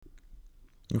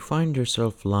You find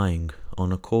yourself lying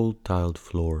on a cold tiled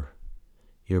floor.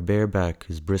 Your bare back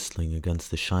is bristling against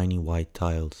the shiny white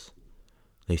tiles.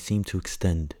 They seem to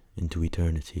extend into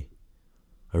eternity.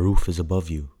 A roof is above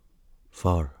you,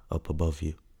 far up above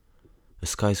you. A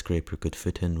skyscraper could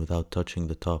fit in without touching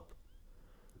the top.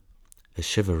 A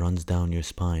shiver runs down your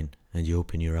spine and you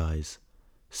open your eyes,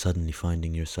 suddenly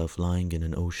finding yourself lying in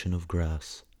an ocean of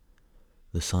grass.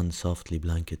 The sun softly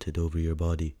blanketed over your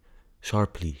body,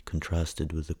 sharply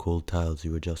contrasted with the cold tiles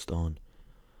you were just on.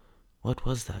 What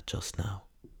was that just now?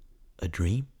 A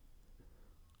dream?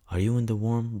 Are you in the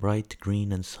warm, bright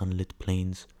green and sunlit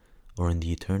plains, or in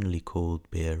the eternally cold,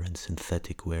 bare and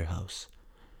synthetic warehouse?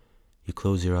 You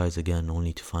close your eyes again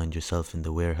only to find yourself in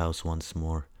the warehouse once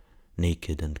more,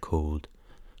 naked and cold,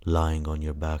 lying on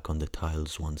your back on the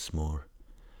tiles once more.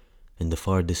 In the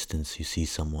far distance you see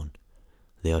someone.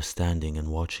 They are standing and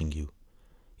watching you.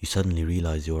 You suddenly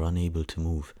realize you are unable to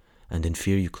move, and in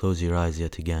fear you close your eyes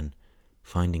yet again,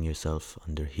 finding yourself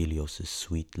under Helios'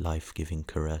 sweet life-giving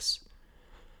caress.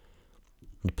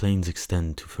 The plains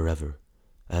extend to forever,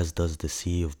 as does the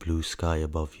sea of blue sky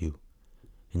above you.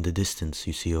 In the distance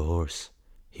you see a horse.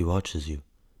 He watches you,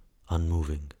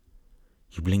 unmoving.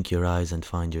 You blink your eyes and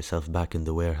find yourself back in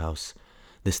the warehouse.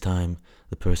 This time,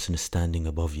 the person is standing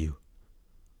above you.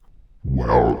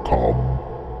 Welcome.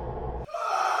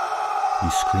 You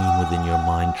scream within your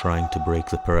mind, trying to break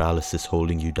the paralysis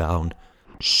holding you down.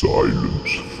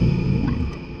 Silence, fool.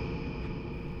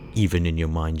 Even in your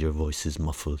mind, your voice is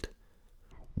muffled.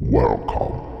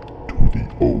 Welcome to the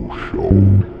O-Show.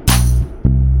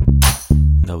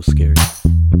 That was scary.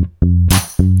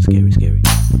 Scary.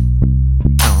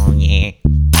 Oh yeah.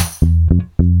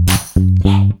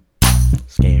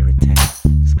 Scary attack.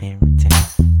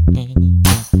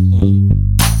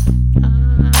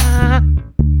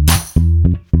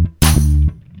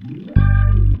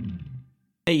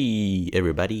 Hey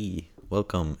everybody,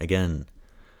 welcome again.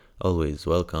 Always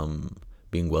welcome,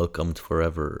 being welcomed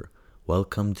forever,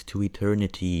 welcomed to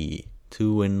eternity,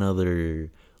 to another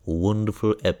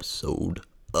wonderful episode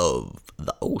of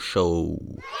the O Show.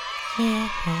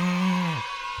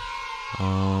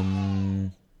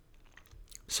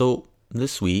 So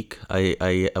this week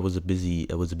I was a busy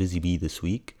bee this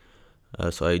week,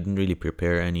 so I didn't really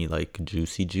prepare any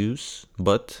juicy juice.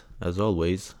 But as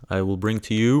always, I will bring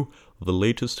to you the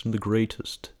latest and the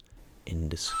greatest in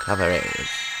discoveries.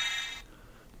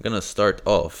 I'm gonna start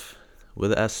off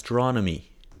with astronomy.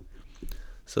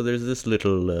 So there's this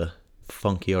little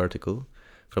funky article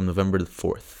from November the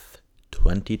 4th,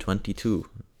 2022.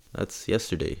 That's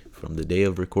yesterday, from the day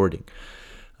of recording.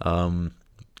 The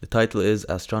title is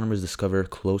Astronomers Discover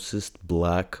Closest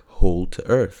Black Hole to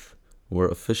Earth. We're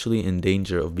officially in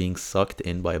danger of being sucked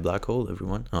in by a black hole,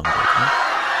 everyone. Oh,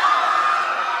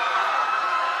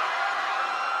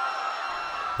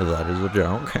 that is a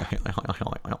joke.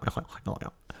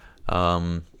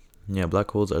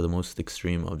 Black holes are the most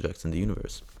extreme objects in the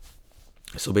universe.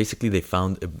 So basically they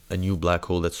found a new black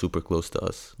hole that's super close to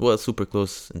us. Well, super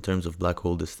close in terms of black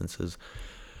hole distances.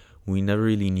 We never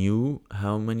really knew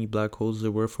how many black holes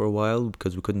there were for a while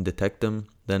because we couldn't detect them.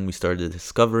 Then we started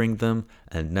discovering them,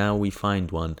 and now we find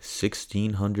one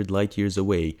 1,600 light years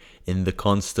away in the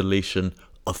constellation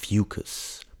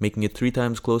Ophiuchus, making it 3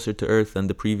 times closer to Earth than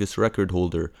the previous record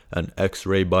holder, an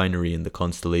X-ray binary in the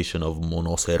constellation of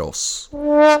Monoceros.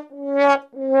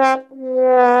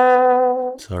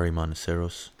 Sorry,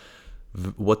 Monoceros.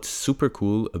 What's super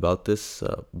cool about this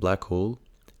black hole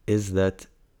is that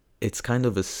it's kind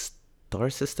of a star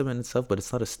system in itself, but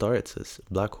it's not a star, it's a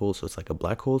black hole, so it's like a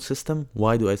black hole system.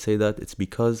 Why do I say that? It's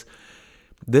because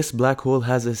this black hole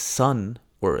has a sun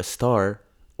or a star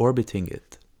orbiting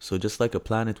it. So just like a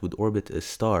planet would orbit a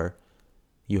star,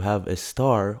 you have a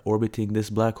star orbiting this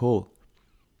black hole.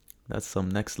 That's some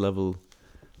next level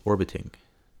orbiting,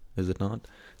 is it not?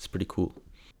 It's pretty cool.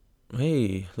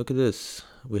 Hey, look at this.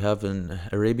 We have an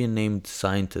Arabian named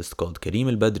scientist called Karim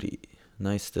al-Badri.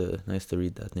 Nice to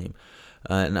read that name.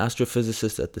 An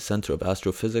astrophysicist at the Center of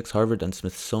Astrophysics, Harvard and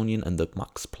Smithsonian, and the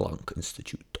Max Planck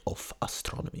Institute of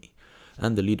Astronomy,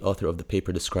 and the lead author of the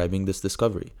paper describing this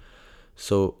discovery.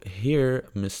 So here,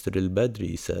 Mr.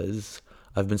 al-Badri says,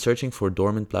 I've been searching for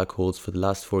dormant black holes for the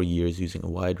last 4 years using a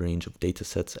wide range of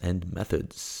datasets and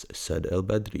methods, said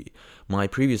al-Badri. My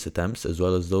previous attempts, as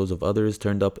well as those of others,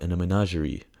 turned up a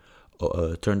menagerie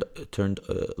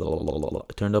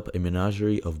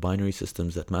of binary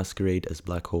systems that masquerade as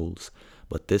black holes.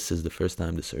 But this is the first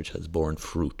time the search has borne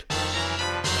fruit.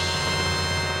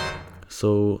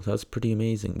 So that's pretty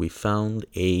amazing. We found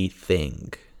a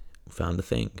thing.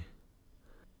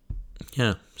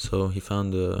 Yeah, so they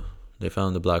found a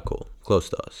black hole close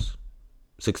to us.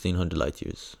 1,600 light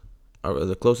years.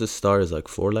 The closest star is like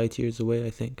 4 light years away,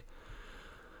 I think.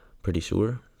 Pretty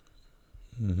sure.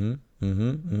 And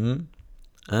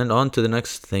on to the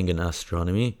next thing in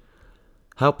astronomy.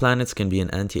 How planets can be an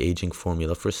anti-aging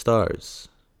formula for stars.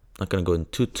 Not going to go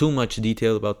into too much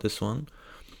detail about this one.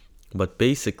 But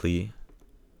basically,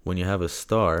 when you have a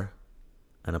star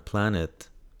and a planet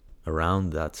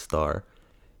around that star,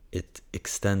 it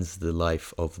extends the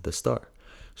life of the star.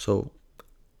 So,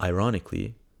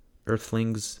 ironically,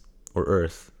 Earthlings or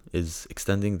Earth is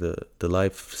extending the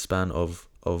lifespan of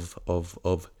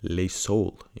Le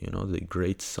Sol, the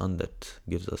great sun that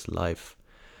gives us life.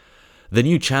 The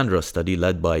new Chandra study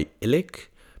led by Illich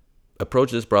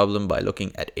approached this problem by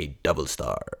looking at a double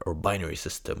star or binary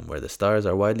system where the stars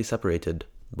are widely separated,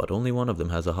 but only one of them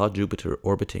has a hot Jupiter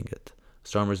orbiting it.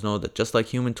 Astronomers know that just like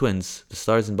human twins, the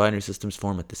stars in binary systems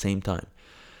form at the same time.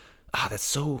 That's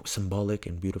so symbolic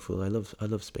and beautiful. I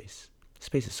love space.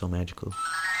 Space is so magical.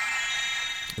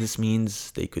 This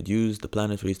means they could use the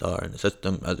planetary star in the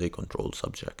system as a control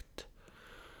subject.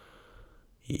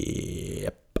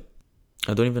 Yep.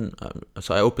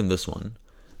 So I opened this one,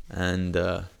 and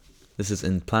this is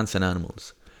in Plants and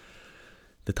Animals.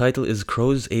 The title is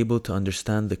Crows Able to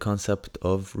Understand the Concept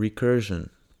of Recursion.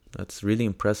 That's really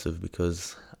impressive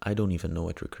because I don't even know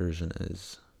what recursion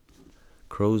is.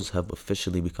 Crows have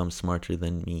officially become smarter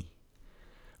than me.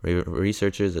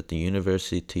 Researchers at the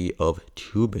University of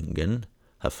Tübingen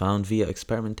have found via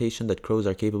experimentation that crows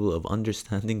are capable of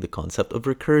understanding the concept of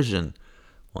recursion.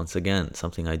 Once again,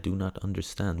 something I do not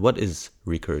understand. What is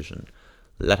recursion?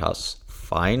 Let us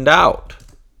find out.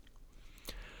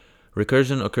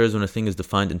 Recursion occurs when a thing is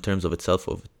defined in terms of itself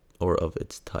or of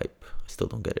its type. I still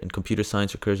don't get it. In computer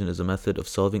science, recursion is a method of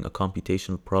solving a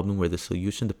computational problem where the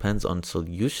solution depends on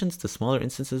solutions to smaller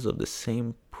instances of the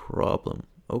same problem.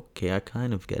 Okay, I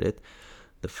kind of get it.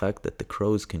 The fact that the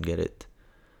crows can get it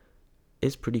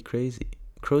is pretty crazy.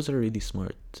 Crows are really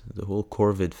smart. The whole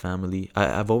corvid family.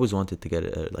 I've always wanted to get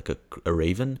a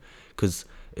raven, because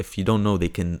if you don't know, they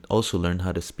can also learn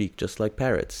how to speak just like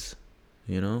parrots.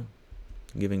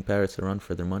 Giving parrots a run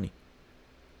for their money.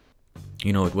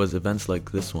 It was events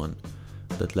like this one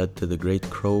that led to the Great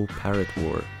Crow-Parrot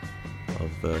War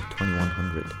of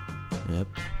 2100. Yep.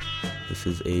 This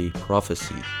is a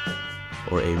prophecy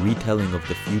or a retelling of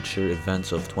the future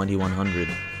events of 2100,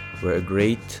 where a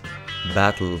great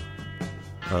battle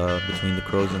between the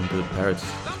crows and the parrots is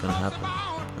going to happen.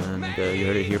 And you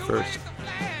heard it here first.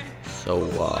 So,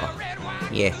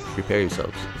 prepare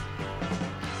yourselves.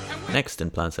 Next in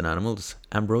Plants and Animals,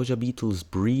 ambrosia beetles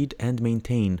breed and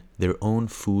maintain their own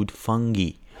food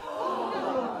fungi.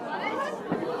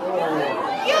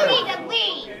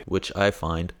 Which I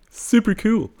find super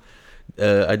cool.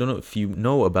 I don't know if you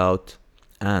know about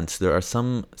ants. There are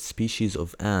some species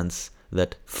of ants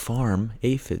that farm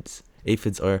aphids.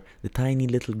 Aphids are the tiny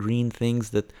little green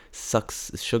things that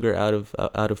sucks sugar out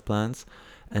of plants.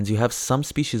 And you have some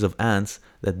species of ants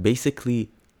that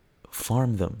basically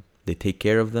farm them. They take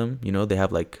care of them, they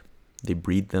have they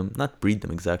breed them, not breed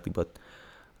them exactly, but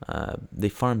they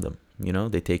farm them,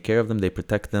 they take care of them, they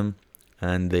protect them,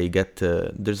 and they get,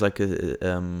 there's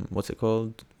what's it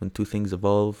called, when two things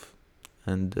evolve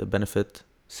and benefit,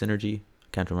 synergy,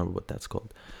 can't remember what that's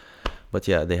called, but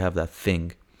yeah, they have that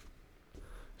thing.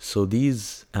 So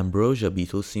these ambrosia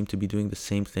beetles seem to be doing the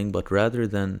same thing, but rather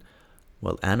than,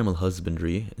 animal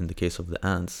husbandry, in the case of the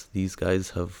ants, these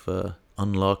guys have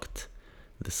unlocked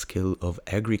the skill of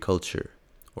agriculture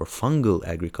or fungal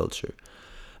agriculture.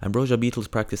 Ambrosia beetles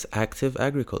practice active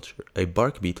agriculture. A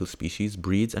bark beetle species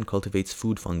breeds and cultivates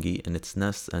food fungi in its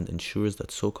nests and ensures that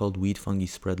so-called weed fungi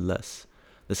spread less.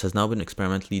 This has now been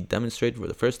experimentally demonstrated for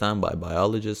the first time by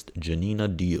biologist Janina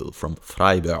Deal from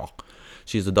Freiburg.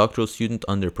 She is a doctoral student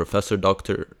under Professor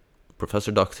Dr.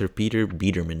 Peter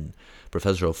Biedermann,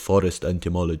 Professor of Forest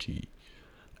Entomology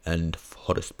and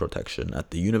Forest Protection at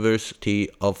the University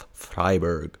of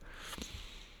Freiburg.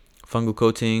 Fungal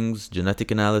coatings,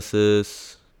 genetic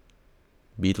analysis.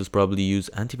 Beetles probably use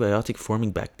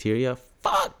antibiotic-forming bacteria.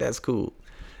 Fuck, that's cool.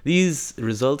 These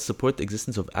results support the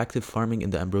existence of active farming in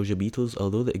the ambrosia beetles,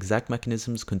 although the exact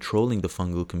mechanisms controlling the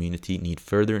fungal community need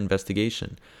further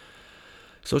investigation.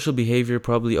 Social behavior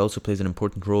probably also plays an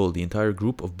important role. The entire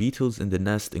group of beetles in the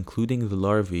nest, including the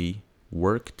larvae,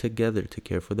 work together to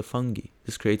care for the fungi.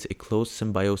 This creates a close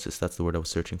symbiosis, that's the word I was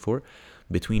searching for,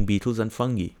 between beetles and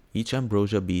fungi. Each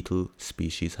ambrosia beetle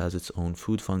species has its own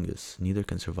food fungus. Neither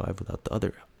can survive without the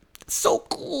other. So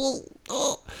cool!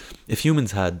 Oh. If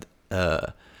humans had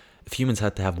to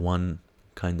have one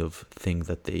kind of thing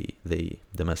that they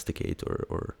domesticate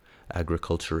or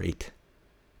agriculturate,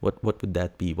 what would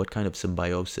that be? What kind of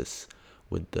symbiosis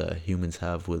humans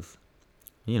have with,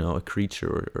 a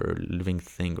creature or living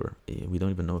thing, or we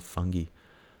don't even know if fungi.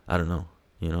 I don't know.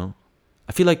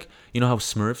 I feel like how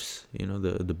Smurfs,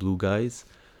 the blue guys,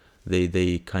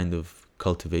 they kind of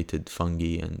cultivated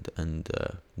fungi, and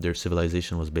their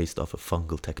civilization was based off of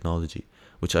fungal technology,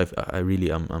 which I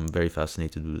really I'm very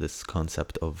fascinated with this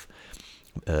concept of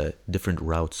different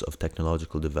routes of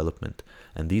technological development,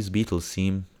 and these beetles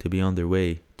seem to be on their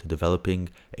way to developing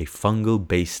a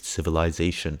fungal-based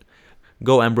civilization.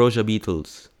 Go Ambrosia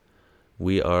beetles!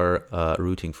 We are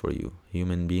rooting for you.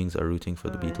 Human beings are rooting for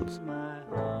the beetles.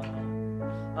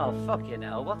 Oh, fucking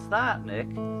hell, what's that, Nick?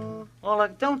 Oh,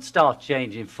 like, don't start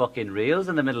changing fucking reels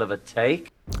in the middle of a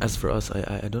take. As for us,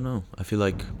 I don't know. I feel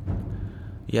like,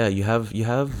 yeah, you have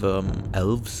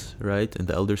elves, right? In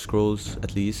the Elder Scrolls,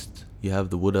 at least, you have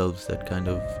the wood elves that kind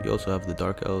of. You also have the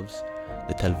dark elves,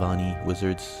 the Telvanni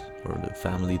wizards, or the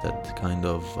family that kind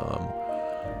of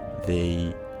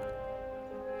they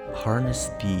harness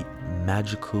the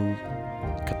magical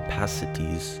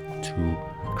capacities to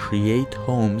create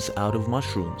homes out of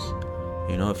mushrooms.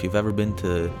 If you've ever been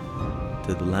to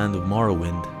the land of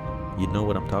Morrowind, you know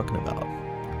what I'm talking about.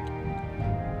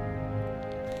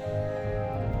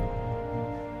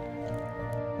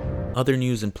 Other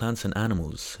news in plants and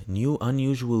animals. New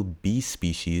unusual bee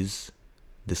species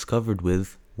discovered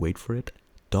with, wait for it,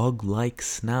 dog-like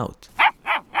snout.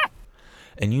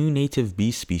 A new native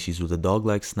bee species with a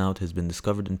dog-like snout has been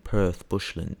discovered in Perth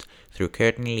bushland through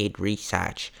curtain-led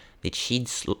research that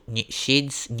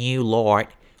sheds new light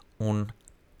on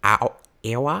our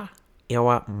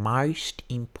most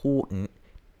important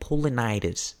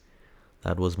pollinators.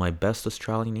 That was my best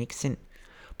Australian accent.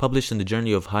 Published in the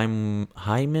Journal of Hymenoptera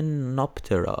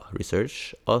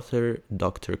Research, author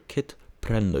Dr. Kit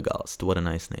Prendergast, what a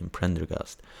nice name,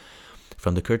 Prendergast,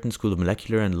 from the Curtin School of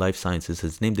Molecular and Life Sciences,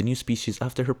 has named the new species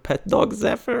after her pet dog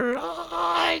Zephyr.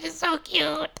 Oh, it is so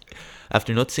cute.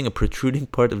 After noticing a protruding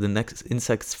part of the next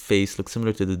insect's face look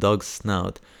similar to the dog's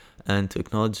snout, and to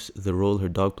acknowledge the role her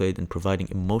dog played in providing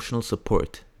emotional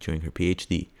support during her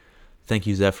PhD. Thank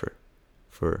you, Zephyr,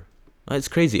 for... it's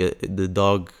crazy. The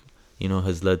dog,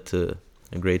 has led to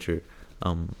a greater,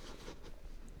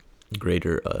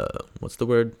 what's the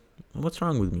word? What's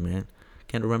wrong with me, man?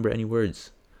 Can't remember any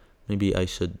words. Maybe I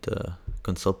should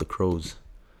consult the crows.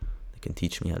 They can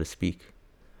teach me how to speak.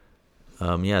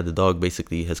 The dog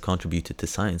basically has contributed to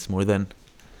science more than,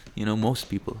 most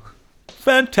people.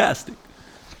 Fantastic!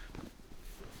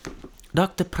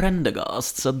 Dr.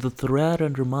 Prendergast said that the rare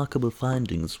and remarkable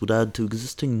findings would add to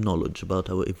existing knowledge about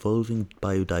our evolving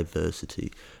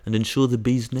biodiversity and ensure the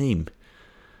bee's name,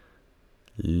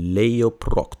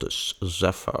 Leoproctus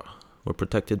zephyr, were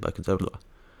protected by conservative law.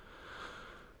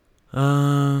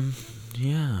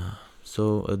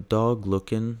 So a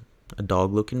dog-looking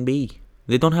bee.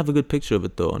 They don't have a good picture of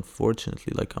it though,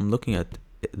 unfortunately. Like, I'm looking at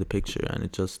the picture and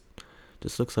it just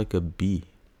looks like a bee.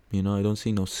 I don't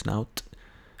see no snout.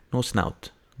 No snout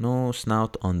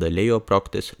on the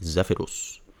Leoproctus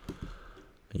zephyrus.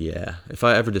 Yeah, if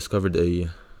I ever discovered a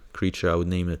creature, I would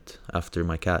name it after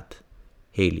my cat,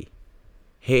 Haley.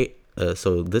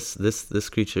 So this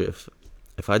creature,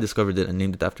 if I discovered it and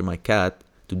named it after my cat,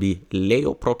 it would be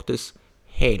Leoproctus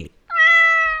Haley.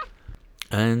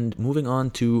 And moving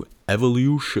on to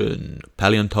evolution,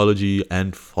 paleontology,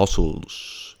 and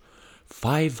fossils.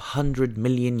 500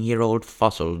 million year old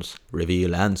fossils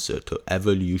reveal answer to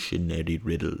evolutionary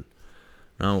riddle.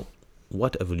 Now,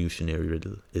 what evolutionary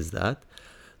riddle is that?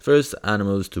 First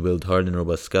animals to build hard and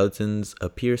robust skeletons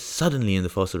appear suddenly in the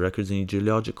fossil records in a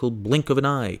geological blink of an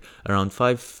eye, around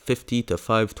 550 to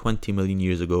 520 million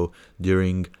years ago,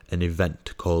 during an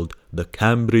event called the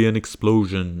Cambrian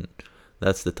explosion.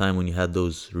 That's the time when you had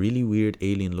those really weird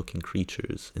alien-looking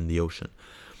creatures in the ocean.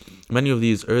 Many of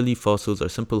these early fossils are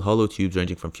simple hollow tubes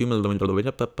ranging from few millimeters all the way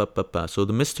up. So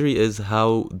the mystery is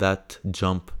how that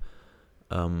jump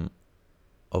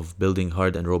of building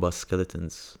hard and robust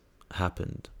skeletons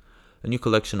happened. A new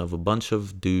collection of a bunch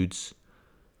of dudes,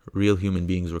 real human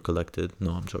beings, were collected.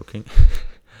 No, I'm joking.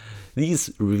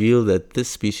 These reveal that this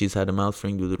species had a mouth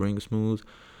ringed with a ring smooth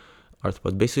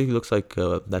arthropod. Basically looks like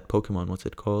that Pokemon. What's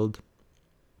it called?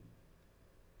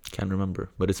 Can't remember.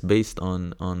 But it's based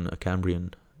on a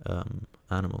Cambrian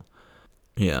animal.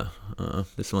 Yeah,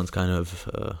 this one's kind of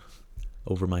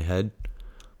over my head.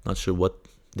 Not sure what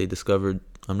they discovered.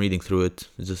 I'm reading through it.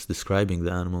 It's just describing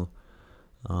the animal,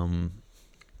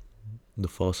 the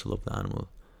fossil of the animal,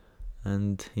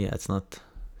 and yeah, it's not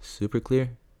super clear.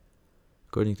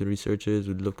 According to researchers,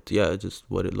 we looked, just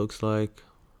what it looks like.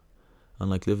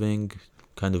 Unlike living,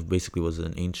 kind of basically was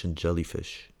an ancient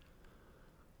jellyfish.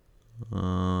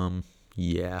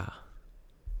 Yeah.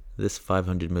 This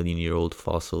 500 million year old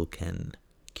fossil can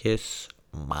kiss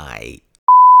my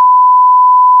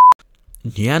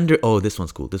this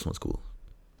one's cool.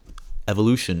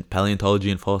 Evolution, paleontology,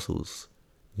 and fossils.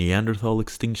 Neanderthal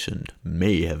extinction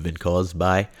may have been caused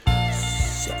by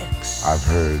sex. I've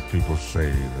heard people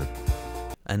say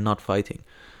that. And not fighting.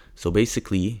 So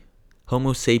basically,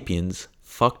 Homo sapiens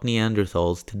fucked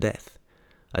Neanderthals to death.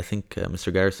 I think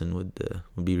Mr. Garrison would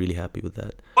be really happy with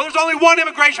that. Well, there's only one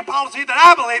immigration policy that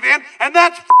I believe in, and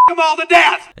that's f*** them all to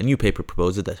death! A new paper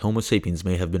proposes that Homo sapiens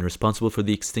may have been responsible for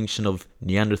the extinction of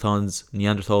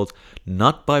Neanderthals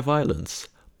not by violence,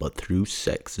 but through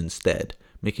sex instead.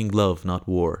 Making love, not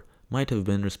war, might have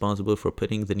been responsible for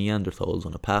putting the Neanderthals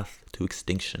on a path to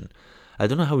extinction. I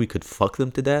don't know how we could fuck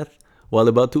them to death. While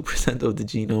about 2% of the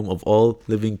genome of all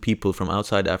living people from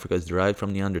outside Africa is derived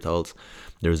from Neanderthals,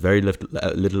 there is very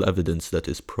little evidence that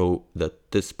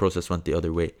this process went the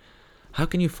other way. How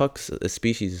can you fuck a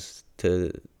species to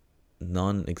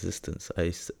non-existence?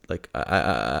 I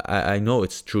know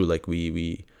it's true. Like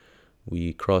we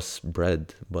crossbred,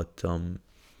 but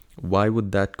why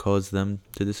would that cause them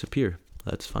to disappear?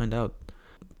 Let's find out.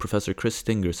 Professor Chris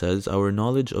Stinger says, our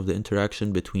knowledge of the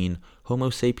interaction between Homo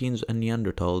sapiens and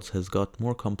Neanderthals has got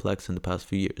more complex in the past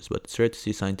few years, but it's rare to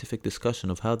see scientific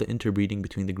discussion of how the interbreeding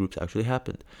between the groups actually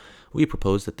happened. We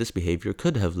propose that this behavior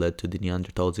could have led to the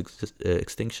Neanderthals'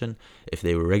 extinction if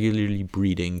they were regularly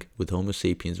breeding with Homo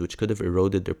sapiens, which could have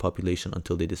eroded their population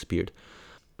until they disappeared.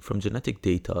 From genetic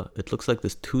data, it looks like the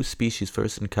two species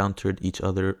first encountered each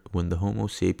other when the Homo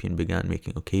sapien began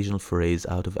making occasional forays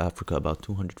out of Africa about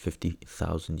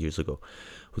 250,000 years ago.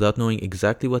 Without knowing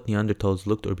exactly what Neanderthals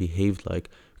looked or behaved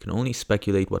like, we can only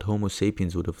speculate what Homo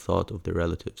sapiens would have thought of their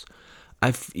relatives.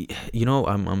 I'm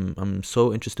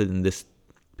so interested in this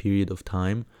period of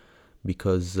time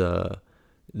because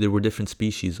there were different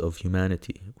species of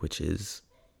humanity, which is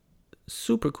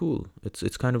super cool.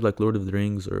 It's kind of like Lord of the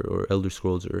Rings or Elder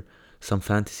Scrolls or some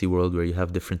fantasy world where you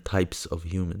have different types of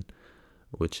human,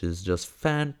 which is just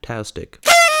fantastic.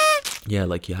 Yeah,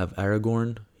 like you have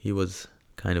Aragorn. He was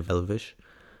kind of elvish,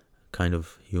 kind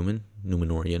of human,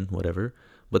 Numenorian, whatever.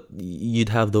 But you'd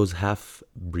have those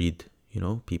half-breed,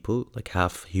 people, like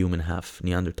half human, half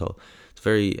Neanderthal. It's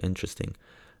very interesting.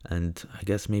 And I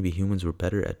guess maybe humans were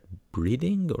better at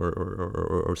breeding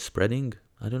or spreading.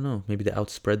 I don't know. Maybe they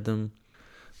outspread them.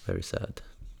 Very sad,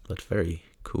 but very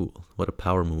cool. What a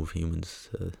power move humans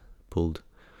pulled.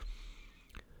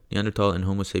 Neanderthal and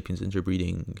Homo sapiens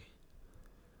interbreeding.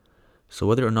 So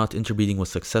whether or not interbreeding was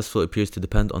successful appears to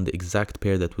depend on the exact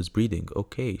pair that was breeding.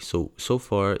 Okay, so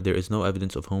far there is no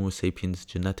evidence of Homo sapiens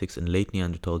genetics in late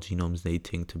Neanderthal genomes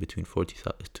dating to between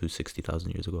 40,000 to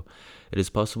 60,000 years ago. It is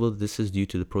possible this is due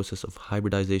to the process of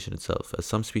hybridization itself, as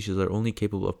some species are only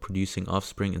capable of producing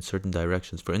offspring in certain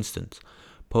directions. For instance,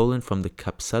 pollen from the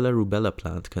Capsella rubella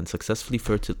plant can successfully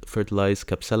fertilize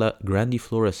Capsella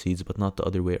grandiflora seeds, but not the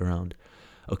other way around.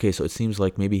 Okay, so it seems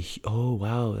like maybe... Oh,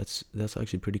 wow, that's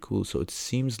actually pretty cool. So it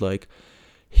seems like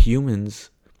humans...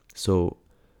 So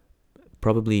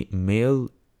probably male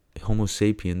Homo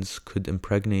sapiens could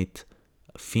impregnate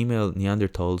female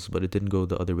Neanderthals, but it didn't go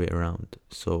the other way around.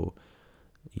 So,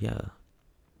 yeah.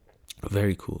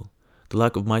 Very cool. The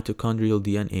lack of mitochondrial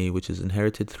DNA, which is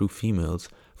inherited through females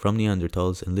from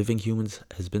Neanderthals and living humans,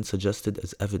 has been suggested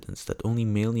as evidence that only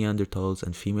male Neanderthals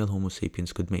and female Homo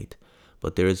sapiens could mate.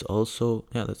 But there is also,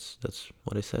 that's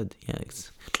what I said.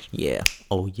 Let's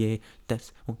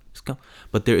go.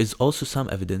 But there is also some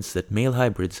evidence that male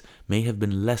hybrids may have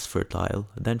been less fertile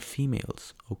than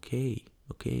females. Okay.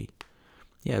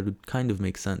 Yeah, it would kind of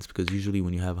make sense because usually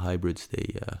when you have hybrids,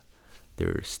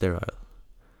 they're sterile.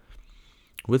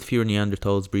 With fewer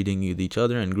Neanderthals breeding with each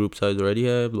other and group size already,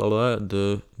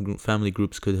 the family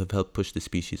groups could have helped push the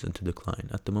species into decline.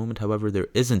 At the moment, however, there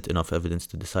isn't enough evidence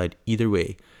to decide either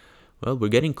way. Well, we're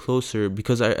getting closer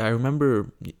because I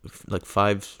remember like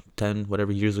 5, 10,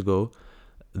 whatever years ago,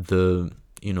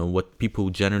 what people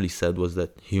generally said was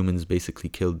that humans basically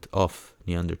killed off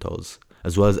Neanderthals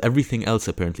as well as everything else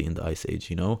apparently in the Ice Age.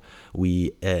 It's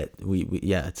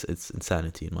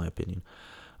insanity in my opinion.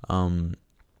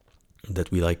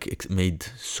 That we made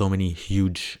so many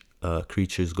huge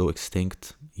creatures go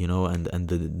extinct, and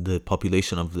the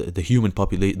population of the human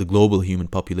population, the global human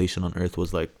population on Earth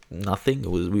was like nothing.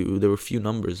 There were few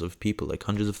numbers of people, like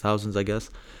hundreds of thousands, I guess.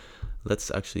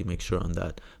 Let's actually make sure on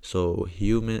that. So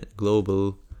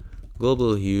global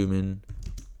human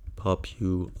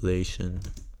population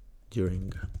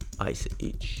during Ice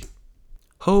Age.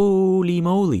 Holy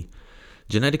moly!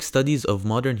 Genetic studies of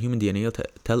modern human DNA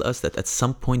tell us that at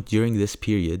some point during this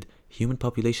period, human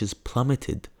populations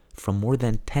plummeted from more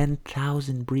than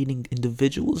 10,000 breeding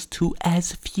individuals to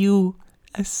as few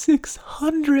as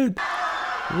 600.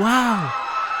 Wow,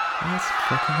 that's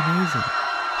fucking amazing.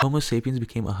 Homo sapiens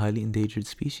became a highly endangered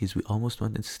species. We almost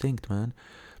went extinct, man.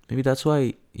 Maybe that's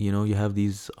why, you have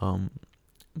these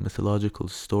mythological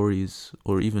stories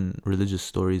or even religious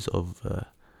stories of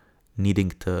needing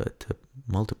to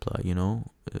multiply,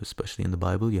 especially in the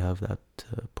Bible. You have that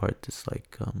part that's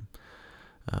like,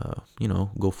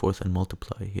 go forth and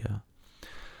multiply. Yeah.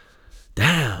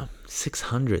 Damn,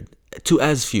 600 to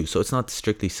as few. So it's not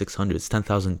strictly 600. It's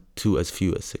 10,000 to as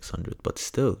few as 600. But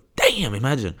still, damn,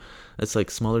 imagine. That's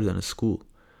like smaller than a school.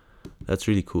 That's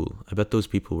really cool. I bet those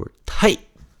people were tight.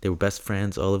 They were best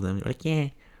friends, all of them. They're like, yeah,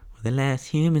 we're the last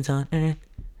humans on Earth.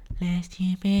 Last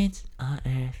humans on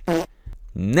Earth.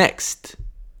 Next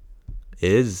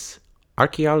is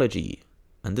archaeology.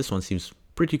 And this one seems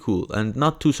pretty cool and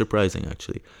not too surprising,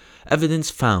 actually. Evidence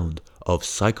found of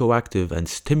psychoactive and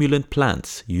stimulant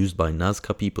plants used by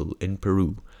Nazca people in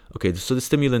Peru. Okay, so the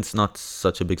stimulant's not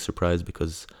such a big surprise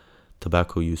because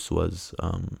tobacco use was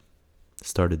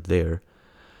started there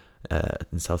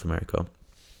in South America.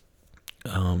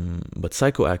 But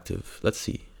psychoactive, let's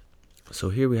see. So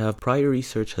here we have prior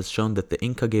research has shown that the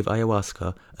Inca gave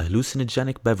ayahuasca, a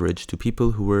hallucinogenic beverage, to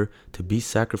people who were to be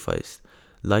sacrificed,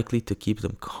 likely to keep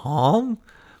them calm.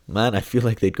 Man, I feel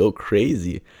like they'd go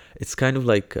crazy. It's kind of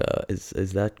like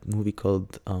is that movie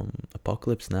called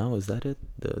Apocalypse Now? Is that it?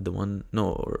 The one?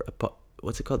 No, or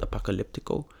what's it called?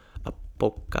 Apocalyptico?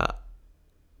 Apocalypto.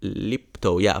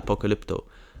 Yeah, Apocalypto.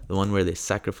 The one where they're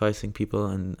sacrificing people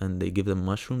and they give them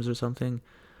mushrooms or something.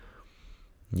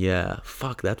 Yeah,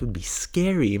 fuck, that would be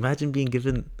scary. Imagine being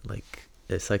given like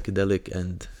a psychedelic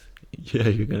and yeah,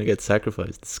 you're gonna get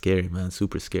sacrificed. Scary, man.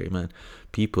 Super scary, man.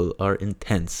 People are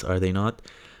intense, are they not?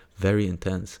 Very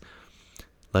intense.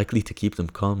 Likely to keep them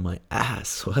calm, my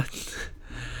ass. What?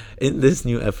 In this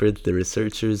new effort, the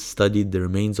researchers studied the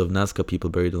remains of Nazca people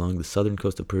buried along the southern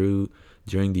coast of Peru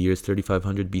during the years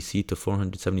 3500 BC to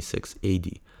 476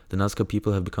 AD. The Nazca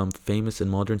people have become famous in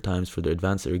modern times for their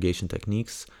advanced irrigation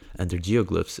techniques and their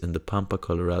geoglyphs in the Pampa,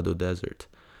 Colorado desert.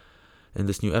 In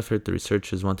this new effort, the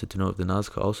researchers wanted to know if the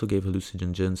Nazca also gave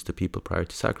hallucinogens to people prior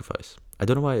to sacrifice. I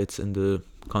don't know why it's in the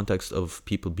context of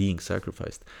people being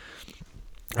sacrificed.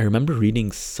 I remember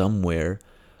reading somewhere,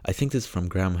 I think this is from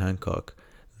Graham Hancock,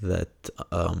 that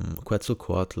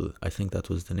Quetzalcoatl, I think that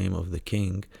was the name of the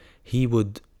king, he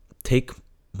would take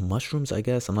mushrooms, I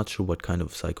guess, I'm not sure what kind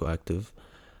of psychoactive,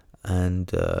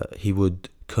 and he would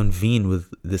convene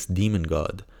with this demon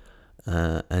god.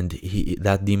 And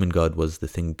that demon god was the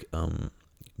thing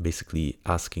basically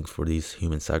asking for these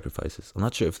human sacrifices. I'm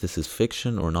not sure if this is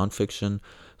fiction or non-fiction,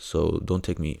 so don't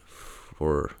take me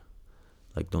for,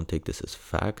 don't take this as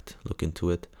fact. Look into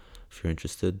it if you're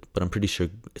interested. But I'm pretty sure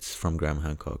it's from Graham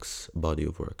Hancock's body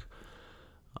of work.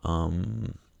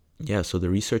 So the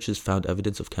researchers found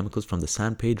evidence of chemicals from the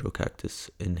San Pedro cactus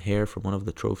in hair from one of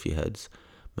the trophy heads,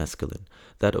 mescaline,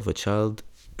 that of a child.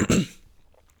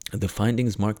 The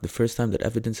findings marked the first time that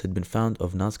evidence had been found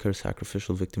of Nazca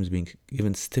sacrificial victims being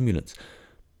given stimulants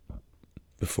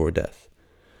before death.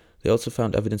 They also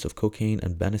found evidence of cocaine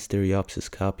and Banisteriopsis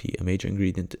caapi, a major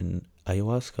ingredient in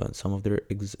ayahuasca, and some of their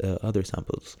other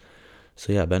samples.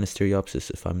 So yeah, Banisteriopsis,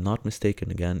 if I'm not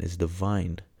mistaken, again, is the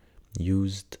vine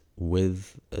used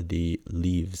with the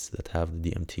leaves that have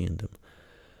the DMT in them.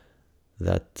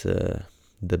 That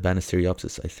the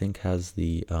Banisteriopsis, I think, has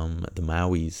the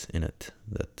Mauis in it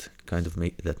that kind of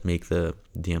make the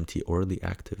DMT orally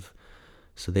active.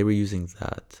 So they were using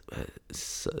that.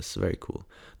 It's very cool.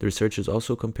 The researchers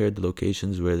also compared the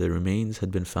locations where the remains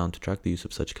had been found to track the use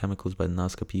of such chemicals by the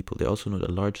Nazca people. They also noted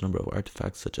a large number of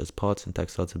artifacts such as pots and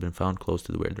textiles had been found close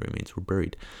to where the remains were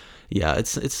buried. Yeah,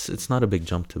 it's not a big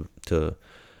jump to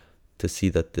see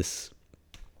that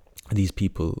these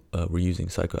people were using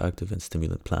psychoactive and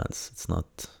stimulant plants. It's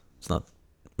not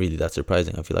really that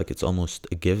surprising. I feel like it's almost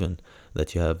a given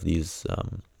that you have these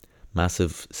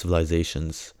massive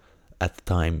civilizations at the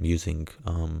time using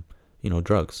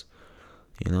drugs.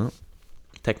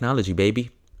 Technology,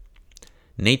 baby.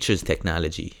 Nature's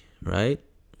technology, right?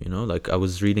 I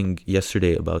was reading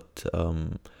yesterday about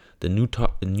the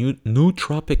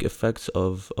nootropic effects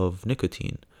of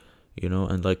nicotine,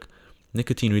 and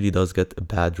nicotine really does get a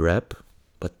bad rep,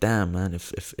 but damn, man,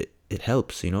 if it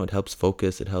helps, it helps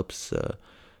focus, it helps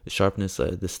sharpness.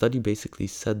 The study basically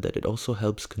said that it also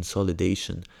helps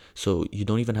consolidation, so you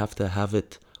don't even have to have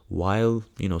it while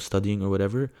studying or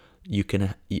whatever. You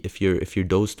can, if you're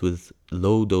dosed with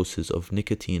low doses of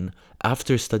nicotine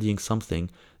after studying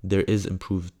something, there is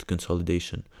improved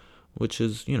consolidation, which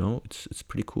is it's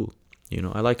pretty cool. You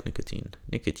know, I like nicotine.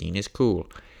 Nicotine is cool.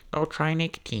 Go try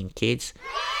nicotine, kids.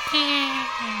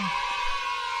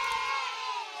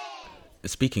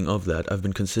 Speaking of that, I've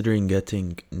been considering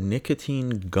getting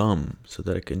nicotine gum so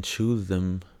that I can chew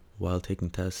them while taking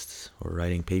tests or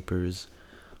writing papers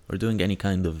or doing any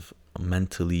kind of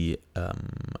mentally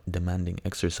demanding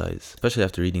exercise, especially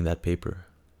after reading that paper.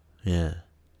 Yeah,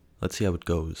 let's see how it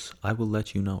goes. I will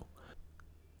let you know.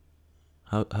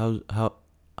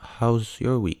 How's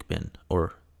your week been?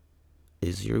 Or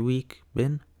is your week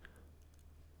been?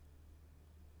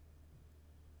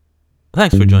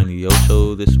 Thanks for joining the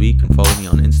O-Show this week, and follow me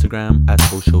on Instagram at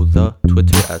O-Show-the,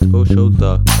 Twitter at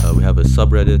O-Show-the. We have a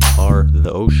subreddit,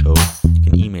 r/the O-Show. You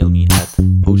can email me at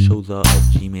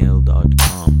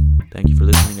oshowthe@gmail.com. Thank you for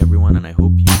listening.